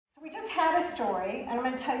a story, and I'm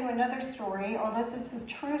going to tell you another story. This is a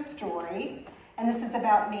true story, and this is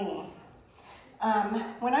about me.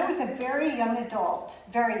 When I was a very young adult,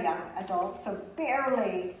 so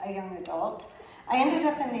barely a young adult, I ended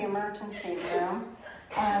up in the emergency room.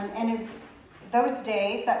 And in those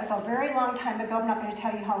days, that was a very long time ago. I'm not going to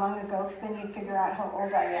tell you how long ago, because then you'd figure out how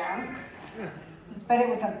old I am. But it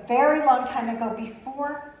was a very long time ago,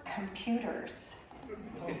 before computers.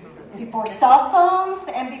 Before cell phones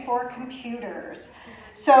and before computers.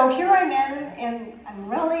 So here I'm and I'm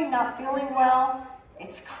really not feeling well.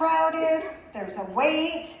 It's crowded. There's a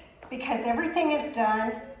wait because everything is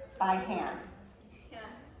done by hand. Yeah.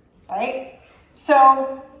 Right?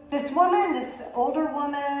 So this woman, this older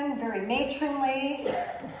woman, very matronly,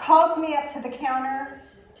 calls me up to the counter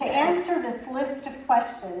to answer this list of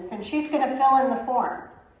questions, and she's going to fill in the form.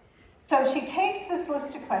 So she takes this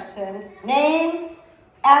list of questions: name,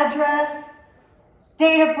 address,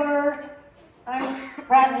 date of birth. I'm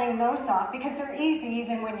rattling those off because they're easy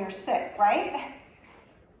even when you're sick, right?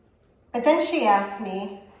 But then she asked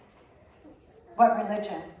me, what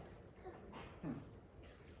religion?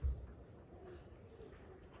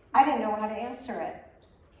 I didn't know how to answer it.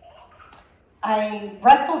 I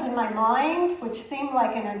wrestled in my mind, which seemed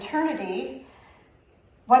like an eternity,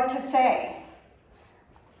 what to say.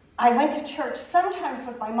 I went to church sometimes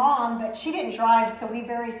with my mom, but she didn't drive, so we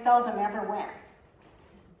very seldom ever went.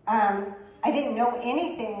 I didn't know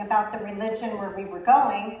anything about the religion where we were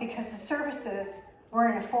going because the services were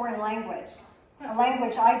in a foreign language, a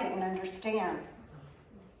language I didn't understand.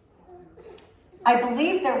 I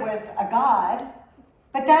believed there was a God,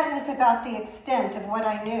 but that was about the extent of what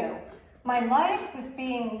I knew. My life was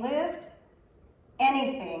being lived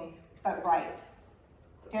anything but right.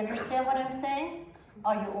 Do you understand what I'm saying?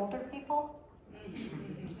 All you older people?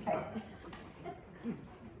 Okay.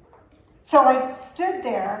 So I stood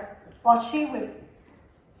there while she was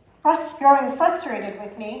growing frustrated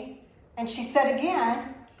with me, and she said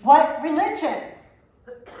again, what religion?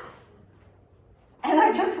 And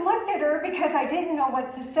I just looked at her because I didn't know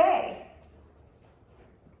what to say.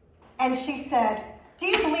 And she said, do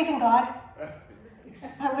you believe in God?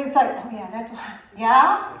 I was like, oh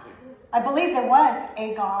yeah, I believe there was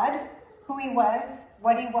a God. Who he was,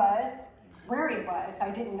 what he was, where he was,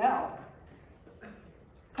 I didn't know.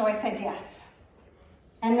 So I said yes.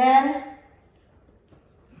 And then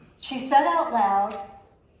she said out loud,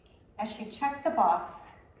 as she checked the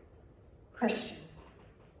box, Christian.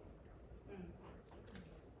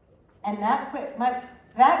 And that part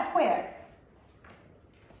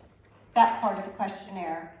of the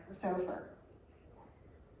questionnaire was over.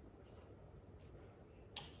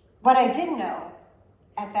 What I did know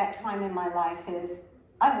at that time in my life is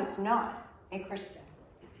I was not a Christian.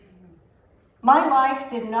 My life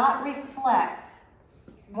did not reflect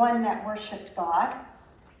one that worshiped God.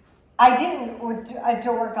 I didn't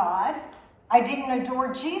adore God. I didn't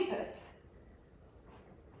adore Jesus.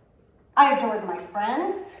 I adored my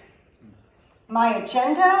friends, my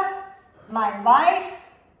agenda, my life,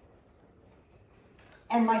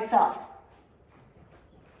 and myself.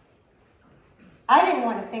 I didn't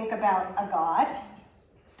want to think about a God.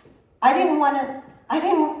 I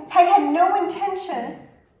had no intention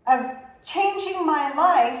of changing my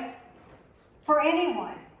life for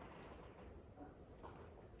anyone.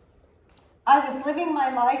 I was living my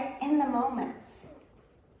life in the moments,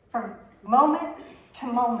 from moment to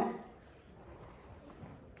moment.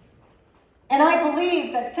 And I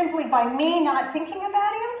believe that simply by me not thinking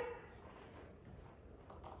about him,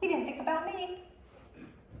 he didn't think about me.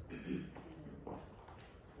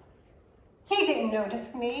 He didn't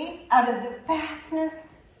notice me out of the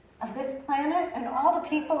vastness of this planet and all the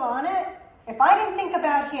people on it. If I didn't think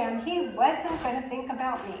about him, he wasn't going to think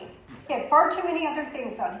about me. He had far too many other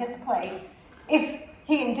things on his plate, if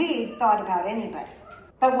he indeed thought about anybody.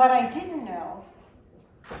 But what I didn't know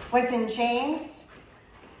was in James,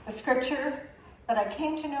 the scripture that I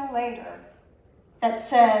came to know later, that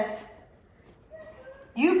says,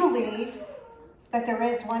 you believe that there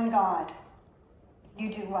is one God.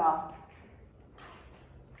 You do well.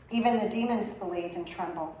 Even the demons believe and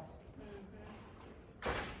tremble.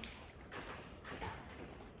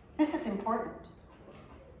 This is important.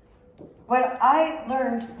 What I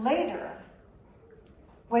learned later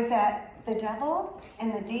was that the devil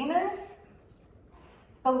and the demons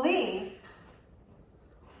believe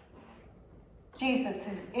Jesus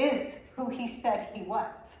is who he said he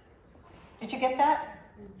was. Did you get that?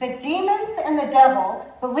 The demons and the devil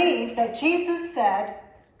believe that Jesus said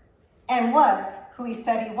and was who he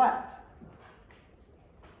said he was.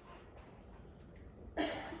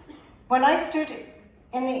 When I stood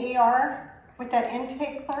in the ER with that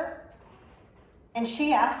intake clerk, and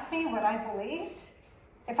she asked me what I believed,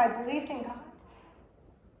 if I believed in God,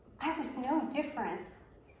 I was no different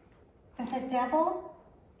than the devil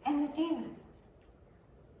and the demons.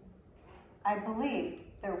 I believed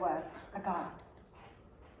there was a God.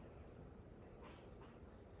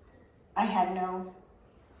 I had no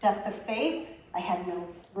depth of faith. I had no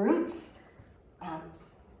roots.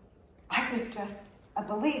 I was just a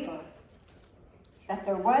believer that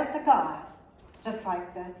there was a God, just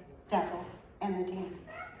like the devil and the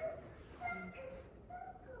demons.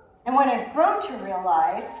 And what I've grown to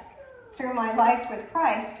realize through my life with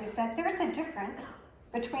Christ is that there's a difference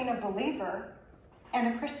between a believer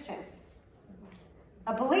and a Christian.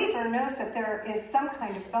 A believer knows that there is some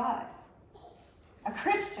kind of God. A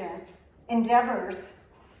Christian endeavors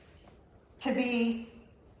to be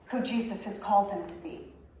who Jesus has called them to be,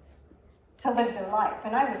 to live their life.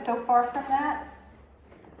 And I was so far from that.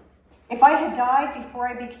 If I had died before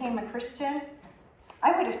I became a Christian,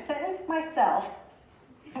 I would have sentenced myself,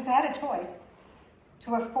 because I had a choice,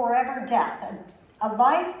 to a forever death, a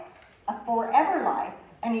life, a forever life,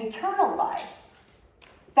 an eternal life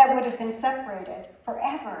that would have been separated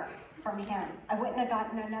forever from him. I wouldn't have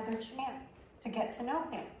gotten another chance to get to know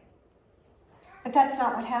him. But that's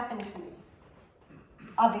not what happened to me,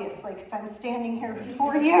 obviously, because I'm standing here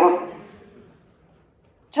before you.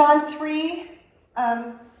 John 3,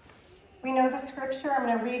 we know the scripture. I'm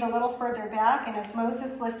going to read a little further back. And as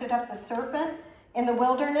Moses lifted up the serpent in the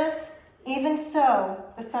wilderness, even so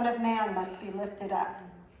the Son of Man must be lifted up,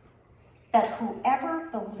 that whoever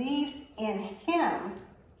believes in him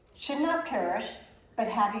should not perish, but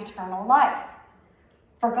have eternal life.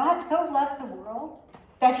 For God so loved the world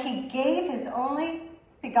that he gave his only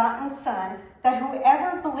begotten Son, that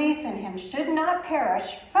whoever believes in him should not perish,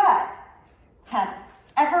 but have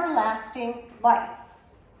everlasting life.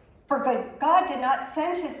 For God did not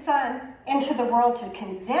send his Son into the world to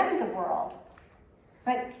condemn the world,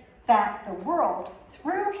 but that the world,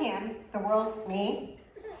 through him, the world, me,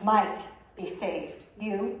 might be saved.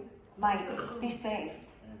 You might be saved.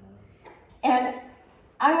 And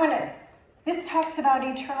this talks about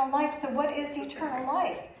eternal life. So what is eternal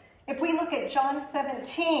life? If we look at John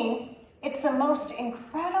 17, it's the most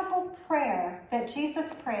incredible prayer that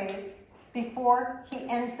Jesus prays before he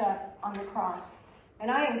ends up on the cross. And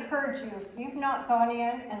I encourage you, if you've not gone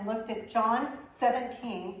in and looked at John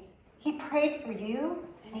 17, he prayed for you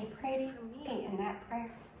and he prayed for me in that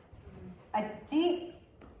prayer. A deep,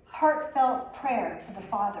 heartfelt prayer to the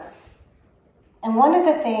Father. And one of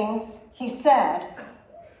the things he said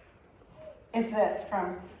is this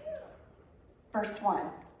from verse 1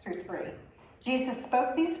 through 3. Jesus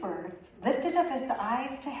spoke these words, lifted up his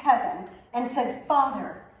eyes to heaven, and said,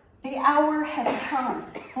 Father, the hour has come.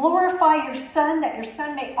 Glorify your Son, that your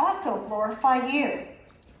Son may also glorify you.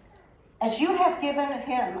 As you have given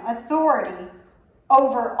him authority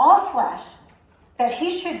over all flesh, that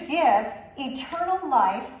he should give eternal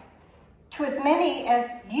life to as many as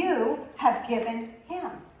you have given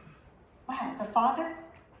him. Wow, the Father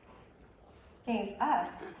gave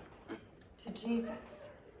us to Jesus.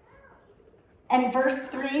 And verse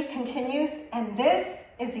 3 continues, and this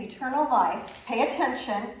is eternal life. Pay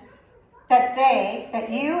attention. That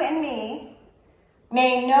you and me,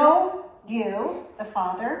 may know you, the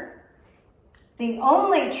Father, the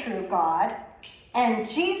only true God, and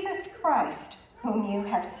Jesus Christ, whom you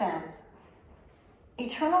have sent.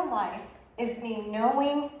 Eternal life is me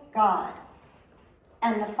knowing God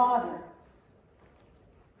and the Father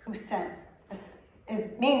who sent, is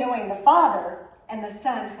me knowing the Father and the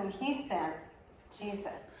Son whom he sent,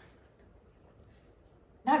 Jesus.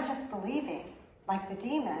 Not just believing, like the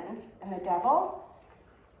demons and the devil,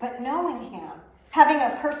 but knowing him, having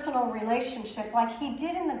a personal relationship like he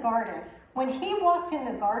did in the garden. When he walked in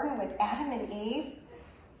the garden with Adam and Eve,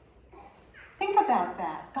 think about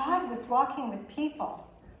that. God was walking with people.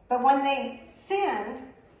 But when they sinned,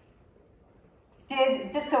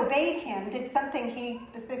 disobeyed him, did something he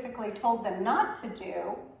specifically told them not to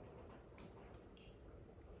do,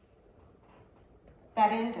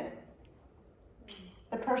 that ended.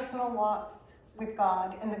 The personal walks with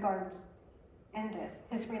God in the garden ended.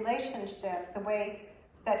 His relationship, the way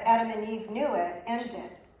that Adam and Eve knew it, ended.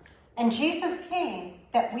 And Jesus came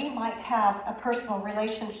that we might have a personal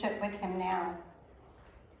relationship with him now.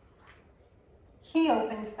 He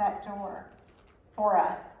opens that door for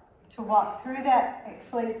us to walk through that.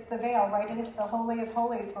 Actually, it's the veil right into the Holy of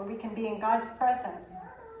Holies where we can be in God's presence.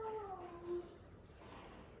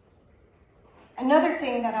 Another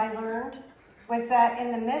thing that I learned was that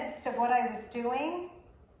in the midst of what I was doing,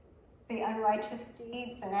 the unrighteous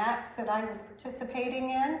deeds and acts that I was participating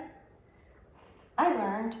in, I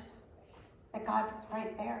learned that God was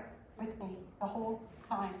right there with me the whole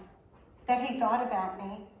time. That he thought about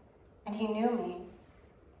me, and he knew me,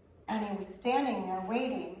 and he was standing there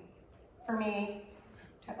waiting for me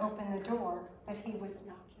to open the door that he was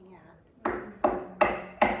knocking at.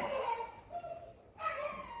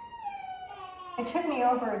 It took me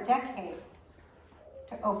over a decade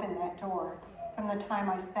to open that door from the time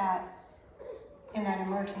I sat in that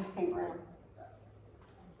emergency room.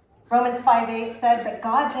 Romans 5:8 said, "But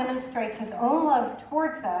God demonstrates his own love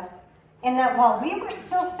towards us in that while we were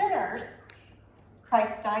still sinners,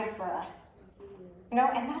 Christ died for us." You know,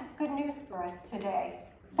 and that's good news for us today.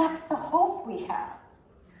 That's the hope we have.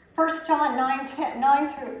 1 John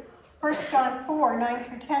 4, 9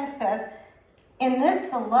 through 10 says, "In this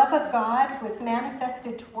the love of God was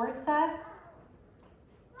manifested towards us,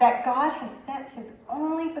 that God has sent his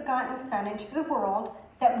only begotten Son into the world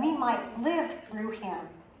that we might live through him.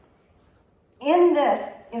 In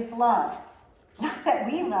this is love, not that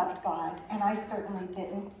we loved God, and I certainly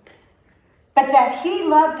didn't, but that he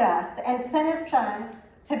loved us and sent his Son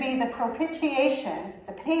to be the propitiation,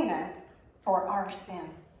 the payment for our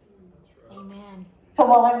sins." Amen. So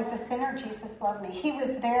while I was a sinner, Jesus loved me. He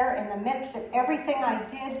was there in the midst of everything I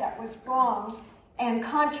did that was wrong and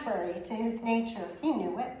contrary to his nature. He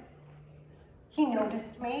knew it. He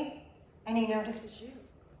noticed me, and he notices you.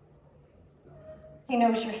 He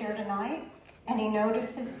knows you're here tonight, and he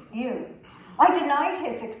notices you. I denied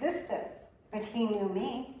his existence, but he knew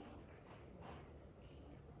me.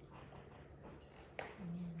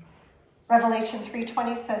 Revelation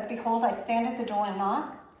 3:20 says, "Behold, I stand at the door and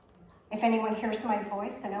knock. If anyone hears my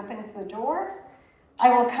voice and opens the door, I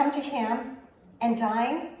will come to him and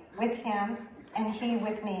dine with him and he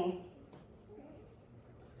with me."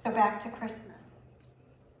 So back to Christmas.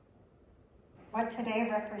 What today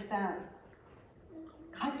represents,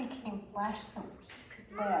 God became flesh so he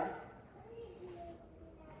could live.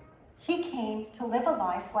 He came to live a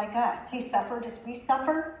life like us. He suffered as we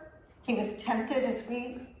suffer. He was tempted as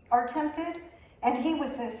we are tempted. And he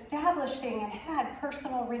was establishing and had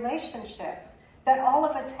personal relationships that all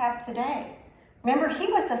of us have today. Remember,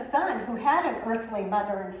 he was a son who had an earthly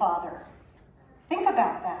mother and father. Think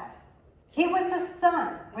about that. He was a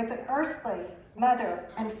son with an earthly mother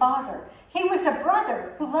and father. He was a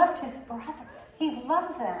brother who loved his brothers. He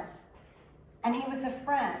loved them. And he was a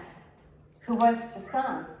friend who was to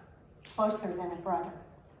some closer than a brother.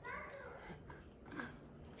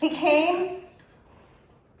 He came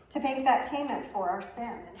to make that payment for our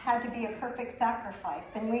sin. It had to be a perfect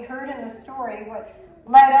sacrifice. And we heard in the story what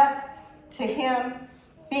led up to him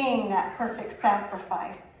being that perfect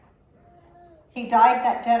sacrifice. He died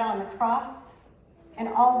that debt on the cross, and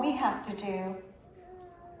all we have to do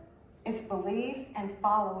is believe and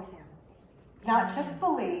follow him. Not just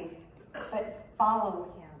believe, but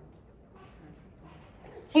follow him.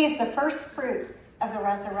 He's the first fruits of the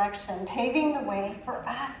resurrection, paving the way for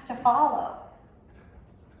us to follow.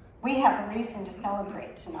 We have a reason to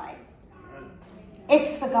celebrate tonight.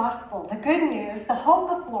 It's the gospel, the good news, the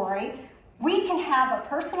hope of glory. We can have a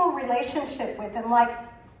personal relationship with him like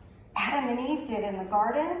Adam and Eve did in the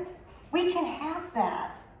garden. We can have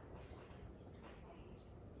that.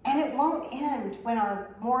 And it won't end when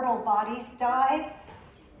our mortal bodies die.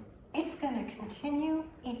 It's going to continue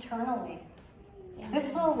eternally.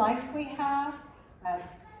 This little life we have, of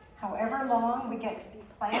however long we get to be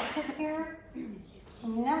planted here, is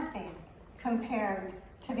nothing compared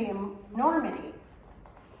to the enormity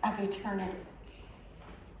of eternity.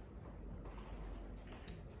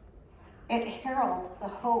 It heralds the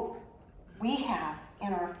hope we have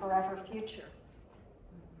in our forever future.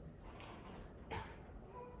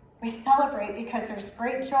 We celebrate because there's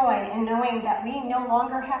great joy in knowing that we no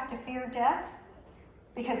longer have to fear death,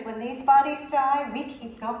 because when these bodies die, we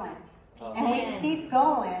keep going. And we keep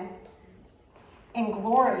going in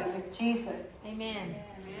glory with Jesus. Amen.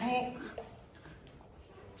 Right?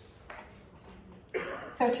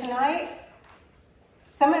 So tonight,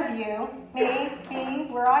 some of you may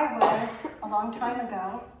be where I was a long time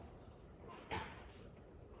ago,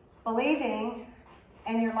 believing,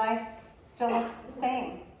 and your life still looks the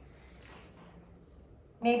same.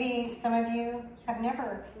 Maybe some of you have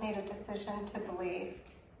never made a decision to believe.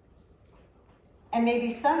 And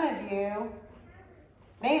maybe some of you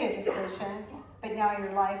made a decision, but now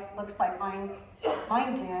your life looks like mine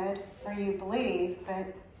did, where you believe, but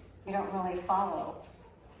you don't really follow.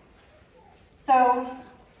 So,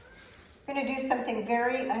 we're going to do something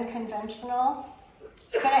very unconventional.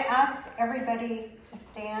 I'm going to ask everybody to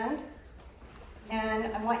stand.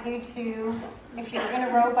 And I want you to, if you're in a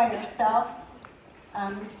row by yourself,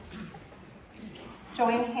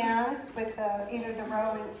 join hands with either the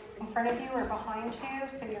row in front of you or behind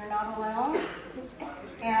you so you're not alone.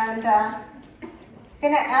 And I'm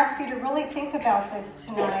going to ask you to really think about this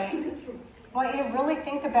tonight. I want you to really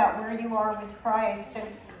think about where you are with Christ and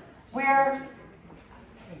where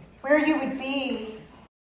you would be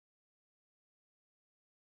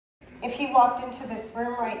if he walked into this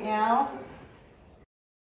room right now.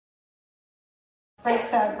 Frank's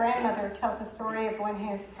grandmother tells a story of when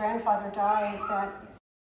his grandfather died, that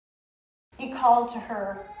he called to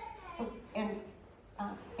her, and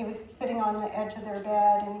he was sitting on the edge of their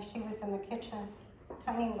bed, and she was in the kitchen,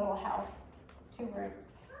 tiny little house, 2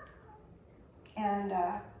 rooms. And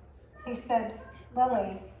he said,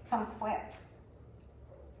 "Lily, come quick.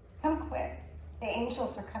 Come quick. The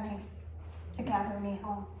angels are coming to gather me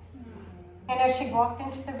home." And as she walked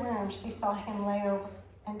into the room, she saw him lay over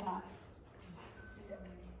and die.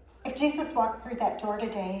 If Jesus walked through that door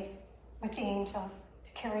today with the angels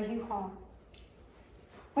to carry you home,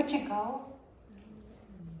 would you go?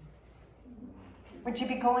 Would you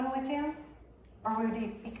be going with him? Or would he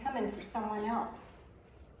be coming for someone else?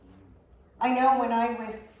 I know when I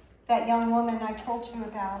was that young woman I told you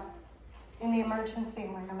about in the emergency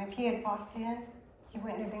room, if he had walked in, he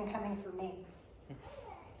wouldn't have been coming for me.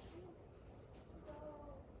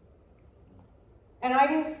 And I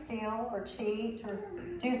didn't steal or cheat or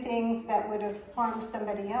do things that would have harmed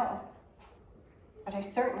somebody else. But I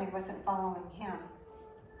certainly wasn't following him.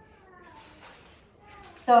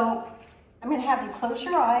 So I'm going to have you close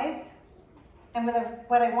your eyes. And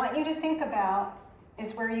what I want you to think about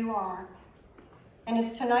is where you are. And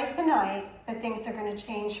is tonight the night that things are going to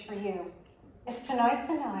change for you? Is tonight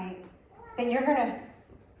the night that you're going to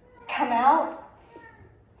come out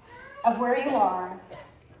of where you are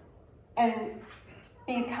and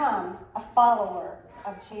become a follower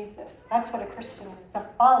of Jesus? That's what a Christian is, a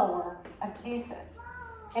follower of Jesus.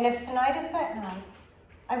 And if tonight is that night,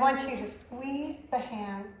 I want you to squeeze the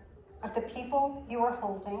hands of the people you are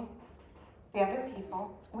holding, the other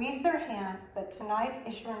people. Squeeze their hands that tonight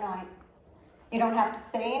is your night. You don't have to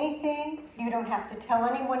say anything. You don't have to tell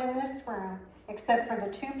anyone in this room except for the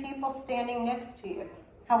 2 people standing next to you.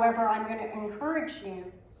 However, I'm going to encourage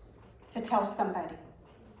you to tell somebody.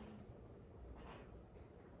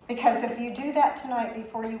 Because if you do that tonight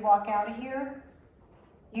before you walk out of here,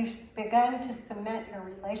 you've begun to cement your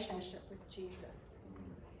relationship with Jesus.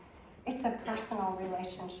 It's a personal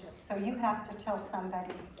relationship, so you have to tell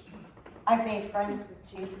somebody, "I've made friends with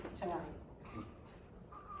Jesus tonight."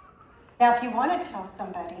 Now, if you want to tell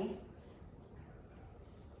somebody,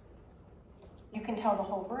 you can tell the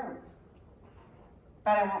whole room,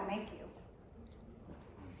 but I won't make you.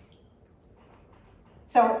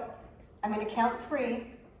 So I'm going to count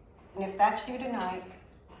 3. And if that's you tonight,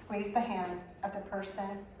 squeeze the hand of the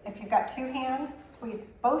person. If you've got 2 hands, squeeze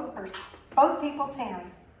both people's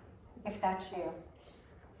hands, if that's you.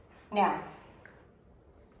 Now,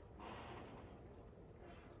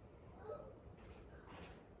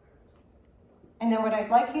 and then what I'd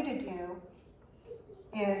like you to do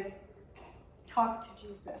is talk to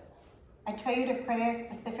Jesus. I tell you to pray a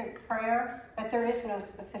specific prayer, but there is no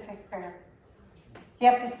specific prayer. You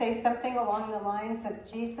have to say something along the lines of,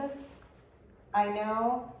 "Jesus, I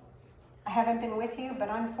know I haven't been with you, but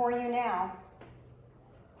I'm for you now.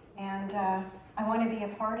 And I want to be a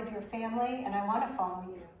part of your family, and I want to follow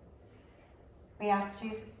you." We ask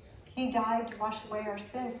Jesus, he died to wash away our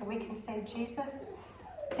sins, so we can say, "Jesus,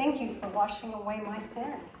 thank you for washing away my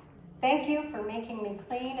sins. Thank you for making me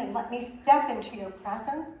clean, and let me step into your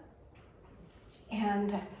presence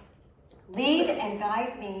and lead and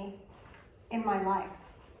guide me in my life."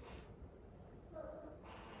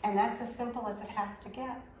 And that's as simple as it has to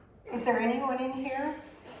get. Is there anyone in here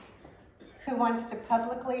who wants to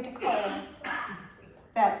publicly declare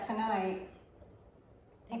that tonight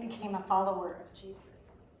they became a follower of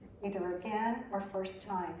Jesus, either again or first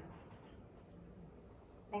time?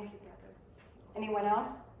 Thank you, brother. Anyone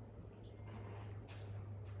else?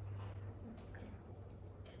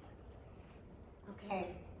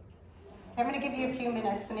 Okay. I'm going to give you a few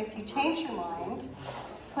minutes, and if you change your mind,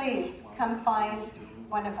 please come find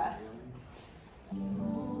one of us.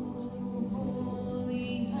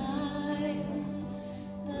 Holy night,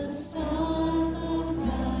 the stars are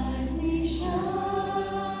brightly shining.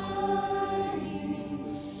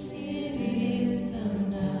 It is the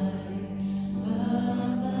night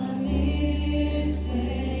of the dear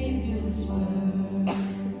Savior's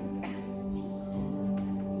birth.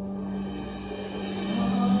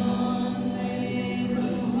 Long lay the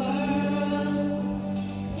world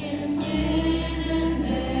in sin and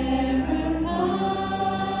error.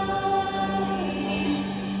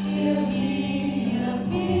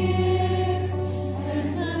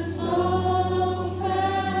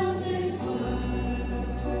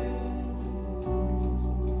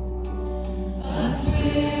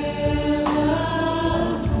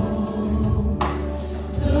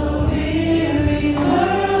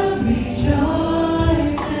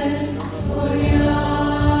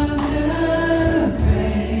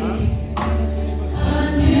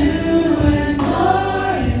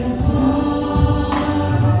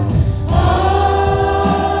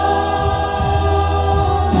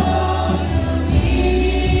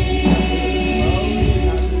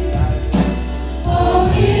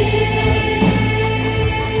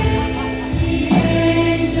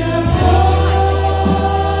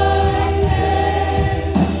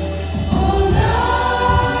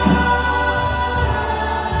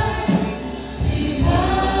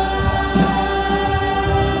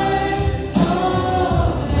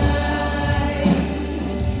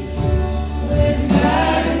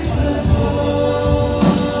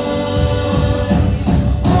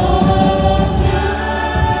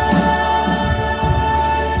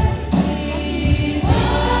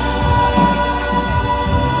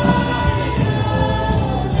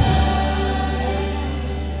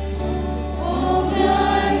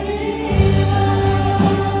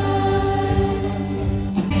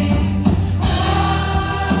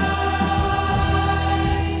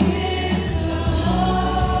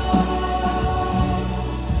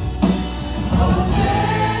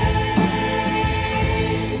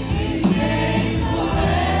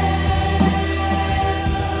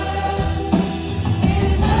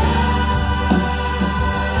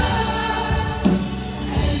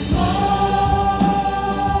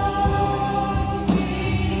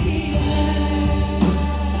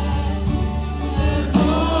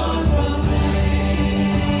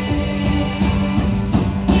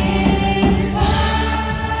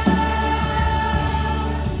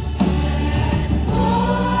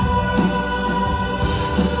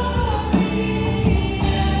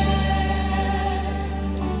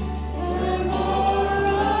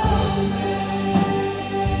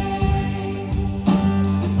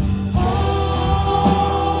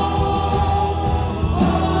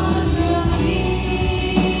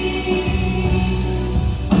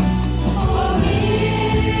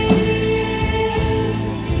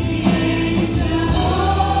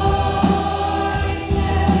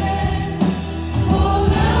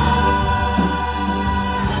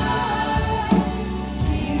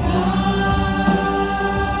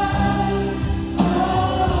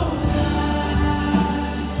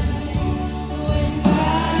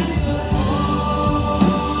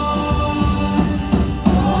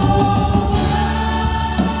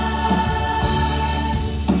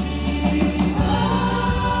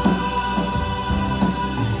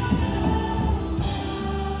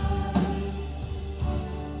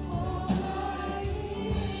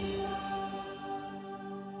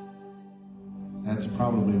 That's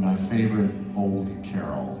probably my favorite old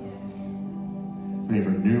carol.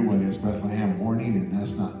 Favorite new one is Bethlehem Morning, and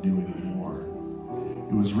that's not new anymore.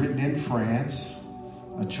 It was written in France.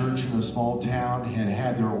 A church in a small town had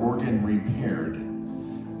had their organ repaired.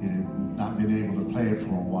 It had not been able to play it for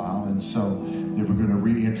a while, and so they were going to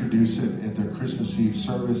reintroduce it at their Christmas Eve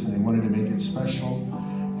service, and they wanted to make it special.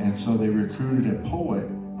 And so they recruited a poet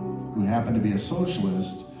who happened to be a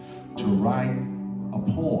socialist to write a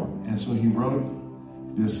poem. And so he wrote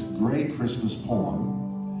this great Christmas poem.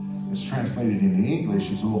 It's translated into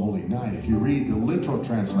English as O Holy Night. If you read the literal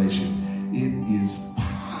translation, it is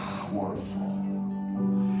powerful.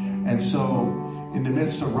 And so, in the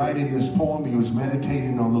midst of writing this poem, he was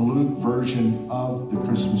meditating on the Luke version of the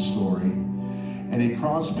Christmas story. And he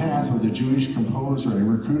crossed paths with a Jewish composer and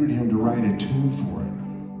recruited him to write a tune for it.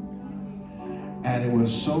 And it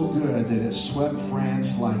was so good that it swept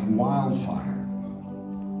France like wildfire.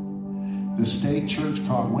 The state church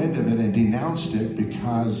caught wind of it and denounced it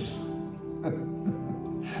because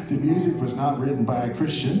the music was not written by a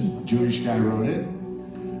Christian. A Jewish guy wrote it,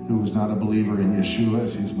 who was not a believer in Yeshua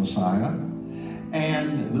as his Messiah.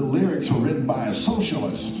 And the lyrics were written by a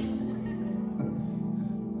socialist.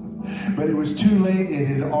 But it was too late. It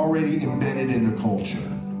had already embedded in the culture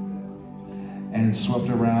and swept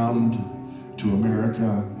around to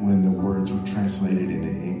America when the words were translated into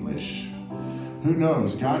English. Who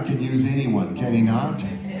knows? God can use anyone, can he not?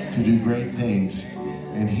 To do great things.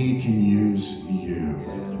 And he can use you.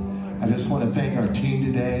 I just want to thank our team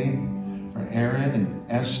today, for Aaron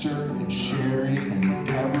and Esther and Sherry and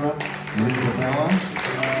Deborah and Isabella.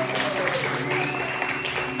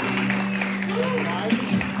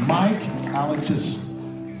 Mike, Alex's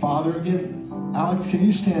father again. Alex, can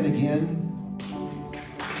you stand again?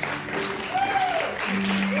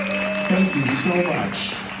 Thank you so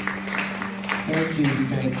much. Thank you.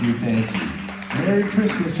 Merry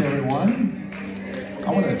Christmas, everyone.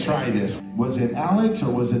 I want to try this. Was it Alex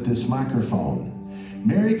or was it this microphone?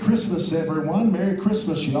 Merry Christmas, everyone. Merry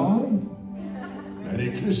Christmas, y'all.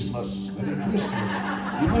 Merry Christmas. Merry Christmas.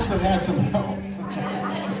 You must have had some help.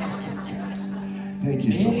 Thank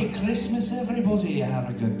you so much. Merry Christmas, everybody. Have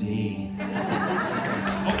a good day.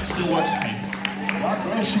 Oh, still watching me. God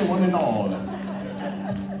bless you, one and all.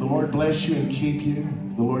 The Lord bless you and keep you.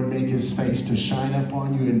 The Lord make his face to shine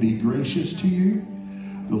upon you and be gracious to you.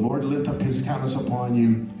 The Lord lift up his countenance upon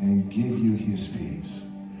you and give you his peace.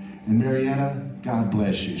 And Marietta, God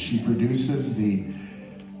bless you. She produces the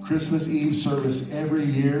Christmas Eve service every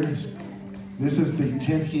year. This is the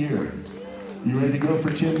 10th year. You ready to go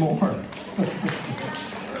for 10 more?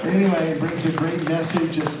 Anyway, it brings a great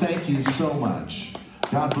message. Just thank you so much.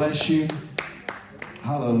 God bless you.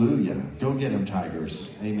 Hallelujah. Go get them,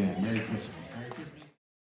 Tigers. Amen. Merry Christmas.